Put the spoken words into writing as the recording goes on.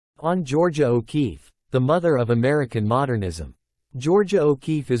On Georgia O'Keeffe, the mother of American modernism. Georgia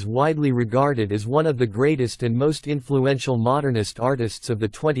O'Keeffe is widely regarded as one of the greatest and most influential modernist artists of the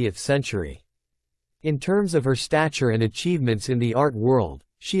 20th century. In terms of her stature and achievements in the art world,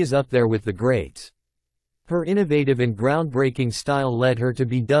 she is up there with the greats. Her innovative and groundbreaking style led her to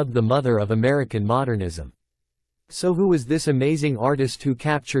be dubbed the Mother of American Modernism. So who was this amazing artist who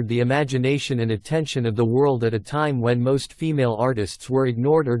captured the imagination and attention of the world at a time when most female artists were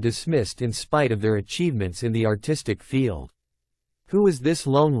ignored or dismissed in spite of their achievements in the artistic field? Who was this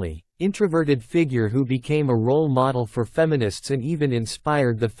lonely, introverted figure who became a role model for feminists and even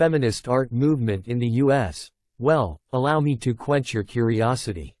inspired the feminist art movement in the US? Well, allow me to quench your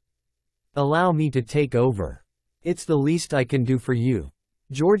curiosity. Allow me to take over. It's the least I can do for you.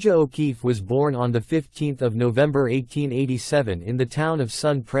 Georgia O'Keeffe was born on 15 November 1887 in the town of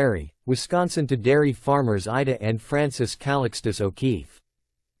Sun Prairie, Wisconsin to dairy farmers Ida and Francis Calixtus O'Keeffe.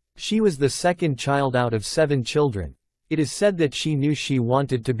 She was the second child out of 7 children. It is said that she knew she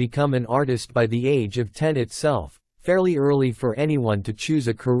wanted to become an artist by the age of 10 itself, fairly early for anyone to choose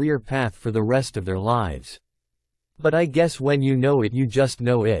a career path for the rest of their lives. But I guess when you know it you just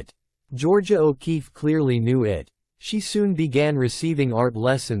know it. Georgia O'Keeffe clearly knew it. She soon began receiving art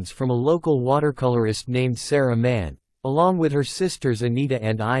lessons from a local watercolorist named Sarah Mann, along with her sisters Anita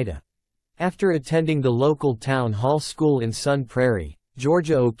and Ida. After attending the local town hall school in Sun Prairie,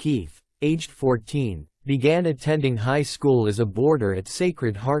 Georgia O'Keeffe, aged 14, began attending high school as a boarder at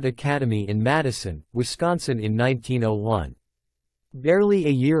Sacred Heart Academy in Madison, Wisconsin in 1901. Barely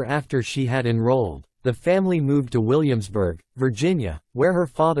a year after she had enrolled, the family moved to Williamsburg, Virginia, where her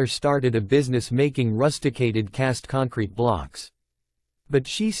father started a business making rusticated cast concrete blocks. But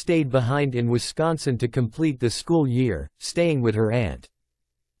she stayed behind in Wisconsin to complete the school year, staying with her aunt.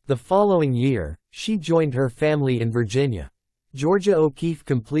 The following year, she joined her family in Virginia. Georgia O'Keeffe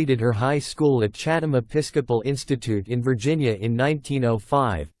completed her high school at Chatham Episcopal Institute in Virginia in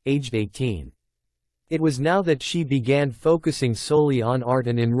 1905, aged 18. It was now that she began focusing solely on art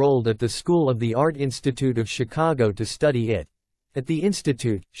and enrolled at the School of the Art Institute of Chicago to study it. At the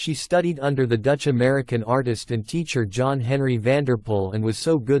institute, she studied under the Dutch-American artist and teacher John Henry Vanderpoel and was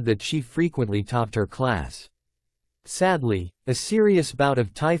so good that she frequently topped her class. Sadly, a serious bout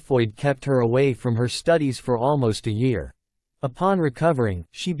of typhoid kept her away from her studies for almost a year. Upon recovering,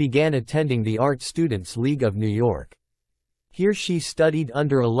 she began attending the Art Students League of New York. Here she studied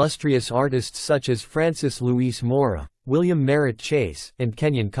under illustrious artists such as Francis Louis Mora, William Merritt Chase, and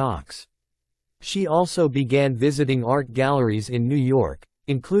Kenyon Cox. She also began visiting art galleries in New York,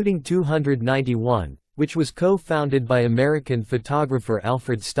 including 291, which was co-founded by American photographer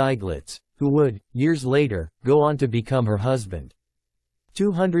Alfred Stieglitz, who would, years later, go on to become her husband.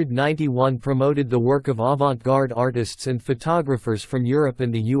 291 promoted the work of avant-garde artists and photographers from Europe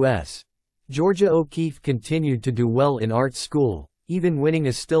and the US. Georgia O'Keeffe continued to do well in art school, even winning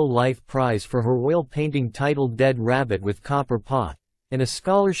a still life prize for her oil painting titled Dead Rabbit with Copper Pot, and a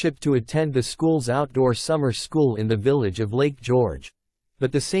scholarship to attend the school's outdoor summer school in the village of Lake George.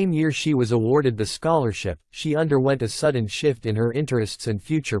 But the same year she was awarded the scholarship, she underwent a sudden shift in her interests and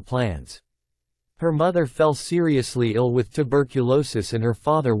future plans. Her mother fell seriously ill with tuberculosis and her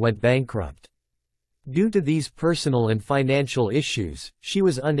father went bankrupt. Due to these personal and financial issues, she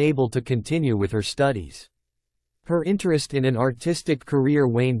was unable to continue with her studies. Her interest in an artistic career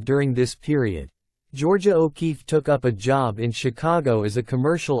waned during this period. Georgia O'Keeffe took up a job in Chicago as a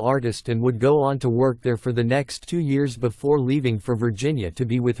commercial artist and would go on to work there for the next 2 years before leaving for Virginia to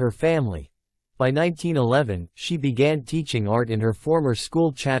be with her family. By 1911, she began teaching art in her former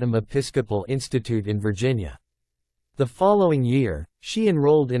school Chatham Episcopal Institute in Virginia. The following year, she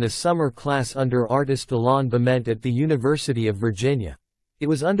enrolled in a summer class under artist Alain Bement at the University of Virginia. It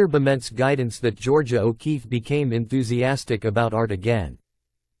was under Bement's guidance that Georgia O'Keeffe became enthusiastic about art again.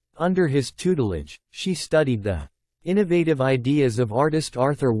 Under his tutelage, she studied the innovative ideas of artist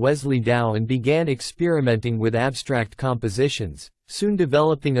Arthur Wesley Dow and began experimenting with abstract compositions, soon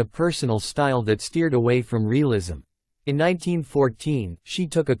developing a personal style that steered away from realism. In 1914, she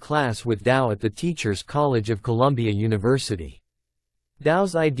took a class with Dow at the Teachers College of Columbia University.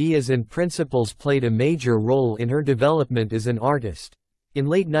 Dow's ideas and principles played a major role in her development as an artist. In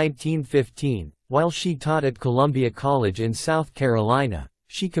late 1915, while she taught at Columbia College in South Carolina,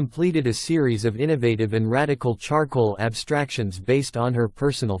 she completed a series of innovative and radical charcoal abstractions based on her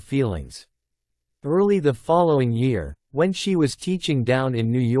personal feelings. Early the following year, when she was teaching down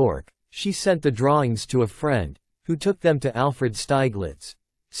in New York, she sent the drawings to a friend, who took them to Alfred Stieglitz.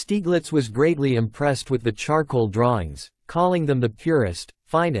 Stieglitz was greatly impressed with the charcoal drawings, calling them the purest,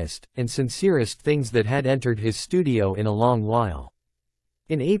 finest, and sincerest things that had entered his studio in a long while.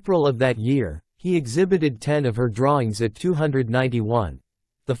 In April of that year, he exhibited 10 of her drawings at 291.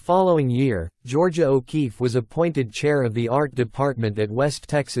 The following year, Georgia O'Keeffe was appointed chair of the art department at West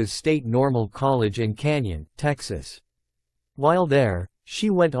Texas State Normal College in Canyon, Texas. While there,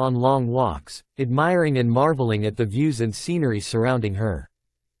 she went on long walks, admiring and marveling at the views and scenery surrounding her.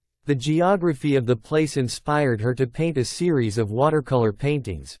 The geography of the place inspired her to paint a series of watercolor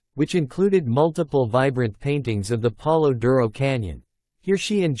paintings, which included multiple vibrant paintings of the Palo Duro Canyon. Here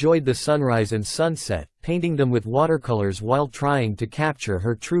she enjoyed the sunrise and sunset, painting them with watercolors while trying to capture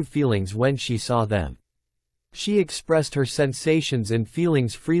her true feelings when she saw them. She expressed her sensations and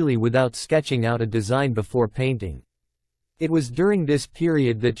feelings freely without sketching out a design before painting. It was during this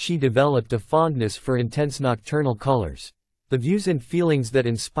period that she developed a fondness for intense nocturnal colors. The views and feelings that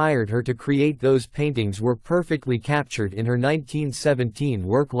inspired her to create those paintings were perfectly captured in her 1917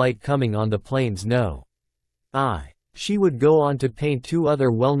 work Light Coming on the Plains No. I. She would go on to paint two other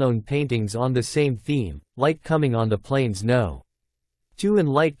well-known paintings on the same theme, Light Coming on the Plains No. 2 and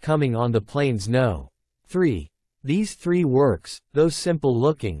Light Coming on the Plains No. 3. These three works, though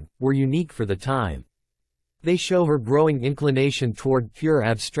simple-looking, were unique for the time. They show her growing inclination toward pure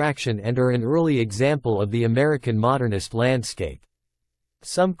abstraction and are an early example of the American modernist landscape.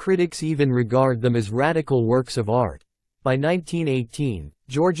 Some critics even regard them as radical works of art. By 1918,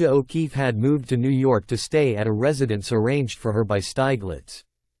 Georgia O'Keeffe had moved to New York to stay at a residence arranged for her by Stieglitz.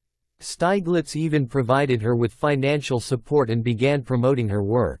 Stieglitz even provided her with financial support and began promoting her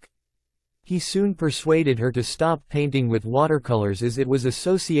work. He soon persuaded her to stop painting with watercolors as it was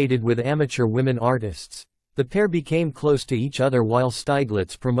associated with amateur women artists. The pair became close to each other while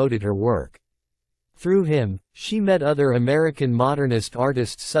Stieglitz promoted her work. Through him, she met other American modernist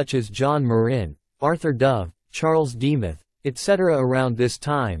artists such as John Marin, Arthur Dove, Charles Demuth, etc. Around this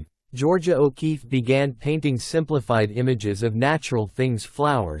time, Georgia O'Keeffe began painting simplified images of natural things,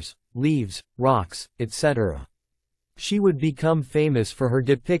 flowers, leaves, rocks, etc. She would become famous for her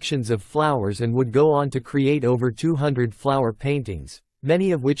depictions of flowers and would go on to create over 200 flower paintings,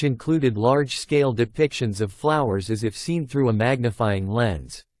 many of which included large-scale depictions of flowers as if seen through a magnifying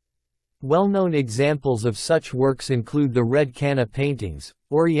lens. Well-known examples of such works include the red canna paintings,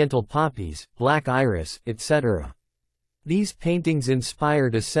 oriental poppies, black iris, etc. These paintings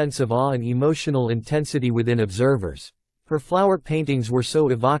inspired a sense of awe and emotional intensity within observers. Her flower paintings were so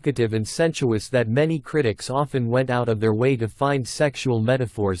evocative and sensuous that many critics often went out of their way to find sexual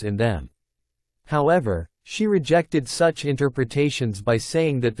metaphors in them. However, she rejected such interpretations by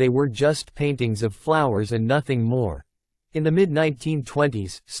saying that they were just paintings of flowers and nothing more. In the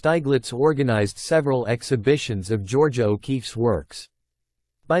mid-1920s, Stieglitz organized several exhibitions of Georgia O'Keeffe's works.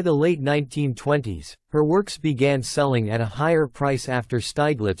 By the late 1920s, her works began selling at a higher price after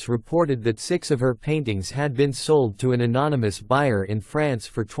Stieglitz reported that 6 of her paintings had been sold to an anonymous buyer in France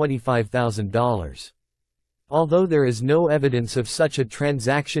for $25,000. Although there is no evidence of such a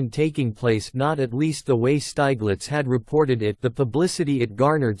transaction taking place, not at least the way Stieglitz had reported it, the publicity it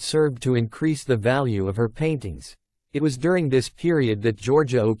garnered served to increase the value of her paintings. It was during this period that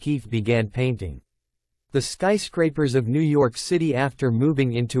Georgia O'Keeffe began painting the skyscrapers of New York City after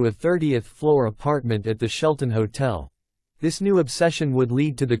moving into a 30th-floor apartment at the Shelton Hotel. This new obsession would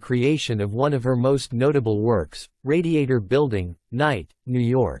lead to the creation of one of her most notable works, Radiator Building, Night, New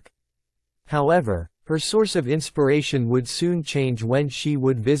York. However, her source of inspiration would soon change when she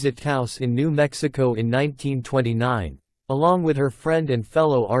would visit Taos in New Mexico in 1929, along with her friend and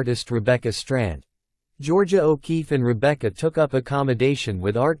fellow artist Rebecca Strand. Georgia O'Keeffe and Rebecca took up accommodation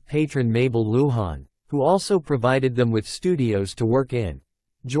with art patron Mabel Lujan, who also provided them with studios to work in.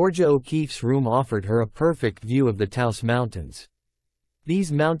 Georgia O'Keeffe's room offered her a perfect view of the Taos Mountains.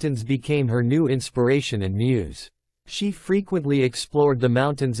 These mountains became her new inspiration and muse. She frequently explored the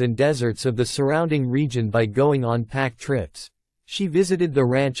mountains and deserts of the surrounding region by going on pack trips. She visited the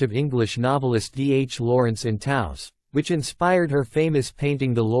ranch of English novelist D.H. Lawrence in Taos, which inspired her famous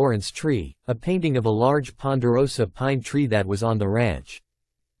painting The Lawrence Tree, a painting of a large ponderosa pine tree that was on the ranch.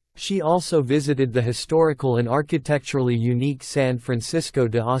 She also visited the historical and architecturally unique San Francisco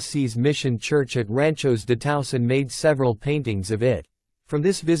de Asís Mission Church at Ranchos de Taos and made several paintings of it. From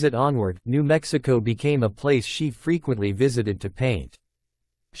this visit onward, New Mexico became a place she frequently visited to paint.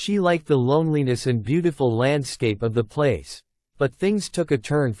 She liked the loneliness and beautiful landscape of the place. But things took a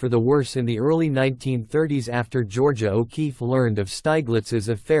turn for the worse in the early 1930s after Georgia O'Keeffe learned of Stieglitz's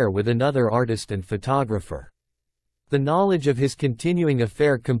affair with another artist and photographer. The knowledge of his continuing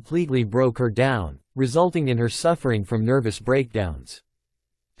affair completely broke her down, resulting in her suffering from nervous breakdowns.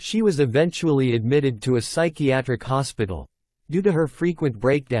 She was eventually admitted to a psychiatric hospital. Due to her frequent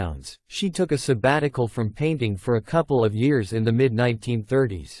breakdowns, she took a sabbatical from painting for a couple of years in the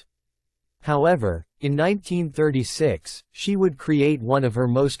mid-1930s. However, in 1936, she would create one of her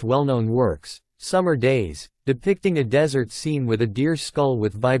most well-known works, Summer Days, depicting a desert scene with a deer skull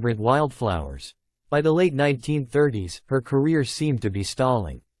with vibrant wildflowers. By the late 1930s, her career seemed to be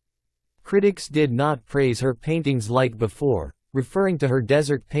stalling. Critics did not praise her paintings like before, referring to her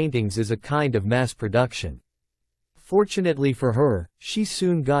desert paintings as a kind of mass production. Fortunately for her, she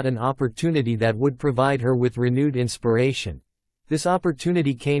soon got an opportunity that would provide her with renewed inspiration. This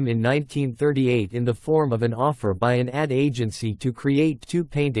opportunity came in 1938 in the form of an offer by an ad agency to create 2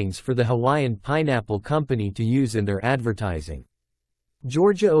 paintings for the Hawaiian Pineapple Company to use in their advertising.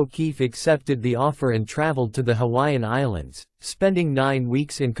 Georgia O'Keeffe accepted the offer and traveled to the Hawaiian Islands, spending 9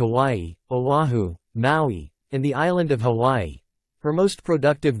 weeks in Kauai, Oahu, Maui, and the island of Hawaii. Her most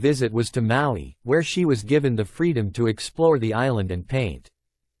productive visit was to Maui, where she was given the freedom to explore the island and paint.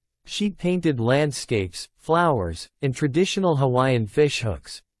 She painted landscapes, flowers, and traditional Hawaiian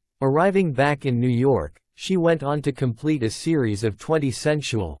fishhooks. Arriving back in New York, she went on to complete a series of 20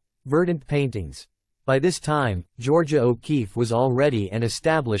 sensual, verdant paintings. By this time, Georgia O'Keeffe was already an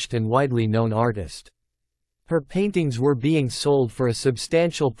established and widely known artist. Her paintings were being sold for a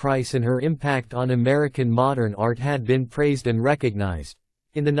substantial price and her impact on American modern art had been praised and recognized.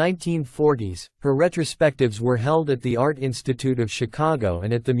 In the 1940s, her retrospectives were held at the Art Institute of Chicago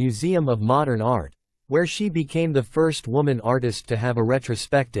and at the Museum of Modern Art, where she became the first woman artist to have a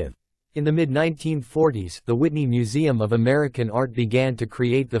retrospective. In the mid-1940s, the Whitney Museum of American Art began to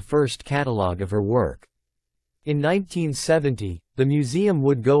create the first catalog of her work. In 1970, the museum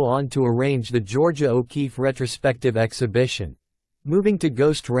would go on to arrange the Georgia O'Keeffe Retrospective Exhibition. Moving to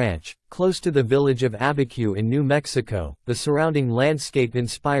Ghost Ranch, close to the village of Abiquiu in New Mexico, the surrounding landscape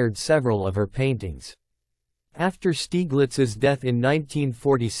inspired several of her paintings. After Stieglitz's death in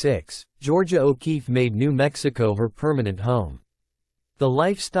 1946, Georgia O'Keeffe made New Mexico her permanent home. The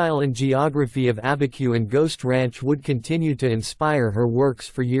lifestyle and geography of Abiquiu and Ghost Ranch would continue to inspire her works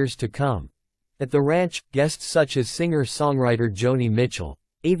for years to come. At the ranch, guests such as singer-songwriter Joni Mitchell,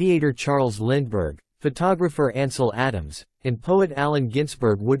 aviator Charles Lindbergh, photographer Ansel Adams, and poet Allen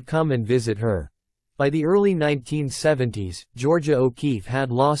Ginsberg would come and visit her. By the early 1970s, Georgia O'Keeffe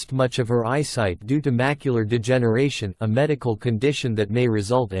had lost much of her eyesight due to macular degeneration, a medical condition that may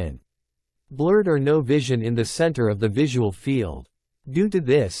result in blurred or no vision in the center of the visual field. Due to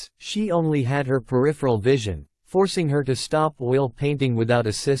this, she only had her peripheral vision, forcing her to stop oil painting without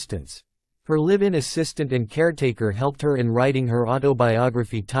assistance. Her live-in assistant and caretaker helped her in writing her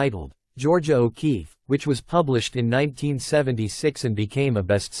autobiography titled, Georgia O'Keeffe, which was published in 1976 and became a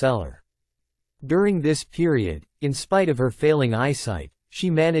bestseller. During this period, in spite of her failing eyesight,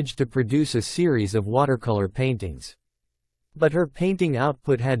 she managed to produce a series of watercolor paintings. But her painting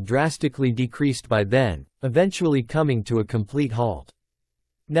output had drastically decreased by then, eventually coming to a complete halt.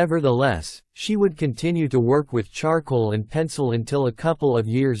 Nevertheless, she would continue to work with charcoal and pencil until a couple of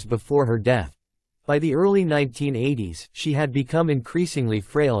years before her death. By the early 1980s, she had become increasingly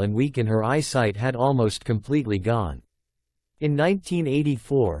frail and weak and her eyesight had almost completely gone. In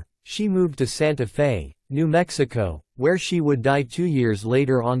 1984, she moved to Santa Fe, New Mexico, where she would die 2 years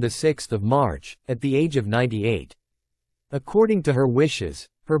later on the 6th of March, at the age of 98. According to her wishes,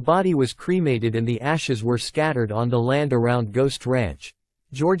 her body was cremated and the ashes were scattered on the land around Ghost Ranch.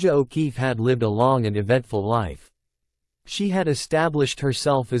 Georgia O'Keeffe had lived a long and eventful life. She had established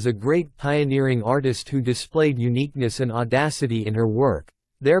herself as a great pioneering artist who displayed uniqueness and audacity in her work,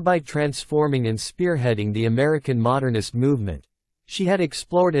 thereby transforming and spearheading the American modernist movement. She had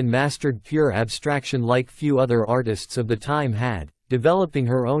explored and mastered pure abstraction like few other artists of the time had, developing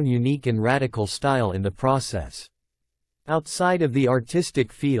her own unique and radical style in the process. Outside of the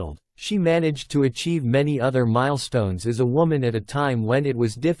artistic field, she managed to achieve many other milestones as a woman at a time when it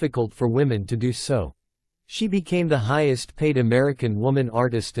was difficult for women to do so. She became the highest-paid American woman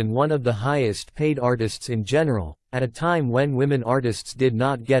artist and one of the highest-paid artists in general, at a time when women artists did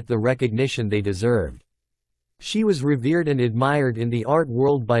not get the recognition they deserved. She was revered and admired in the art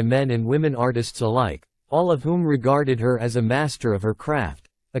world by men and women artists alike, all of whom regarded her as a master of her craft,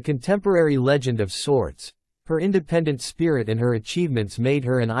 a contemporary legend of sorts. Her independent spirit and her achievements made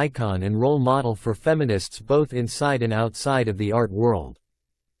her an icon and role model for feminists both inside and outside of the art world.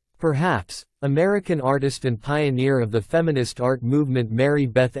 Perhaps, American artist and pioneer of the feminist art movement Mary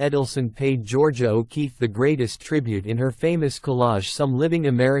Beth Edelson paid Georgia O'Keeffe the greatest tribute in her famous collage Some Living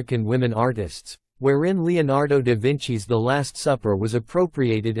American Women Artists, wherein Leonardo da Vinci's The Last Supper was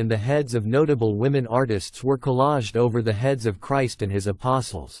appropriated and the heads of notable women artists were collaged over the heads of Christ and his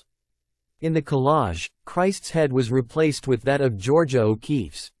apostles. In the collage, Christ's head was replaced with that of Georgia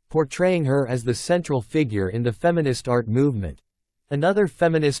O'Keeffe's, portraying her as the central figure in the feminist art movement. Another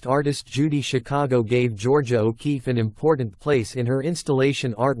feminist artist, Judy Chicago, gave Georgia O'Keeffe an important place in her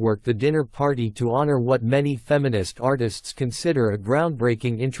installation artwork The Dinner Party to honor what many feminist artists consider a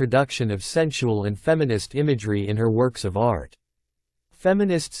groundbreaking introduction of sensual and feminist imagery in her works of art.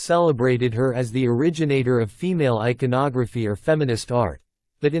 Feminists celebrated her as the originator of female iconography or feminist art,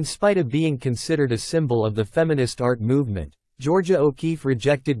 but in spite of being considered a symbol of the feminist art movement, Georgia O'Keeffe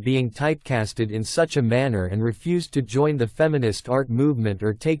rejected being typecasted in such a manner and refused to join the feminist art movement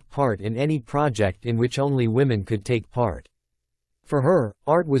or take part in any project in which only women could take part. For her,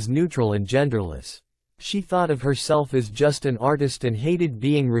 art was neutral and genderless. She thought of herself as just an artist and hated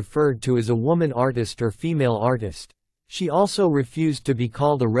being referred to as a woman artist or female artist. She also refused to be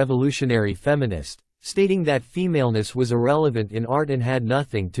called a revolutionary feminist, stating that femaleness was irrelevant in art and had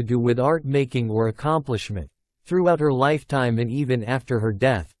nothing to do with art making or accomplishment. Throughout her lifetime and even after her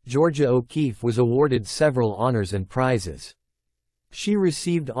death, Georgia O'Keeffe was awarded several honors and prizes. She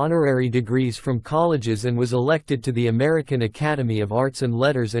received honorary degrees from colleges and was elected to the American Academy of Arts and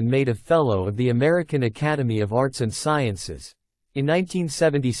Letters and made a Fellow of the American Academy of Arts and Sciences. In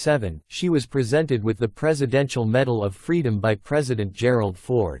 1977, she was presented with the Presidential Medal of Freedom by President Gerald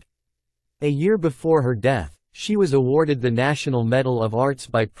Ford. A year before her death, she was awarded the National Medal of Arts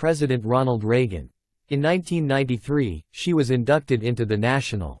by President Ronald Reagan. In 1993, she was inducted into the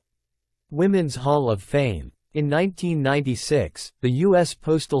National Women's Hall of Fame. In 1996, the U.S.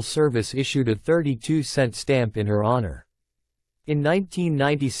 Postal Service issued a 32-cent stamp in her honor. In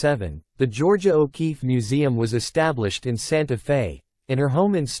 1997, the Georgia O'Keeffe Museum was established in Santa Fe, and her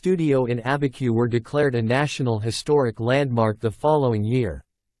home and studio in Abiquiu were declared a National Historic Landmark the following year.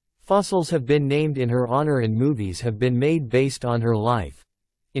 Fossils have been named in her honor and movies have been made based on her life.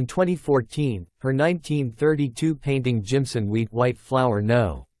 In 2014, her 1932 painting Jimson Wheat White Flower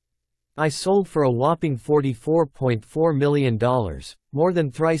No. I sold for a whopping $44.4 million, more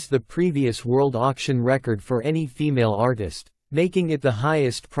than thrice the previous world auction record for any female artist, making it the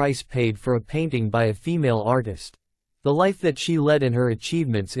highest price paid for a painting by a female artist. The life that she led and her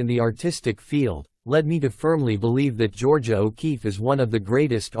achievements in the artistic field led me to firmly believe that Georgia O'Keeffe is one of the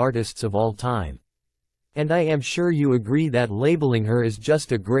greatest artists of all time. And I am sure you agree that labeling her as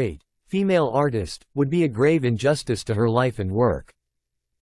just a great female artist would be a grave injustice to her life and work.